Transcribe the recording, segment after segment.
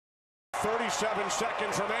37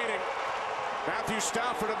 seconds remaining. Matthew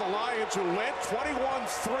Stafford of the Lions, who led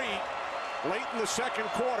 21-3 late in the second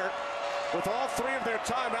quarter, with all three of their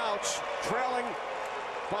timeouts trailing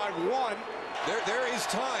by one. There is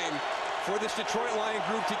time for this Detroit Lion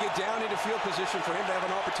group to get down into field position for him to have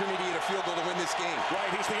an opportunity at a field goal to win this game. Right,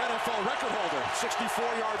 he's the NFL record holder.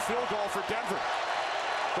 64-yard field goal for Denver.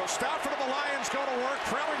 So Stafford of the Lions go to work,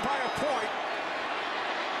 trailing by a point.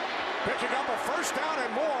 Picking up a first down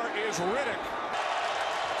and more is Riddick.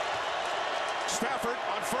 Stafford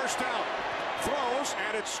on first down. Throws,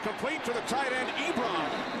 and it's complete to the tight end, Ebron.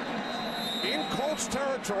 In Colts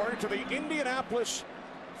territory to the Indianapolis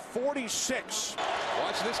 46.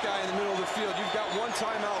 Watch this guy in the middle of the field. You've got one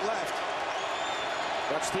timeout left.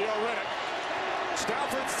 That's Theo Riddick.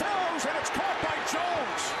 Stafford throws, and it's caught by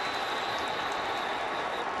Jones.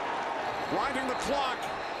 Winding the clock.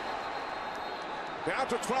 Down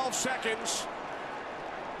to 12 seconds.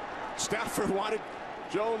 Stafford wanted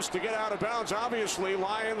Jones to get out of bounds. Obviously,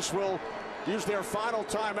 Lions will use their final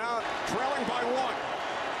timeout, trailing by one.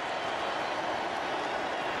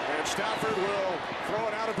 And Stafford will throw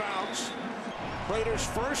it out of bounds. Raiders'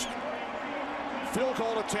 first field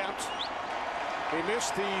goal attempt. He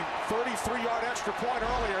missed the 33-yard extra point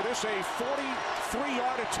earlier. This a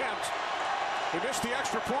 43-yard attempt. He missed the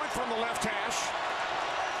extra point from the left hash.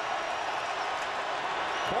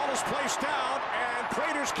 Ball is placed down, and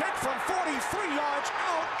Prater's kick from 43 yards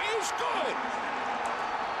out is good.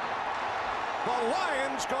 The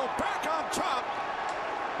Lions go back on top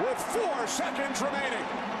with 4 seconds remaining.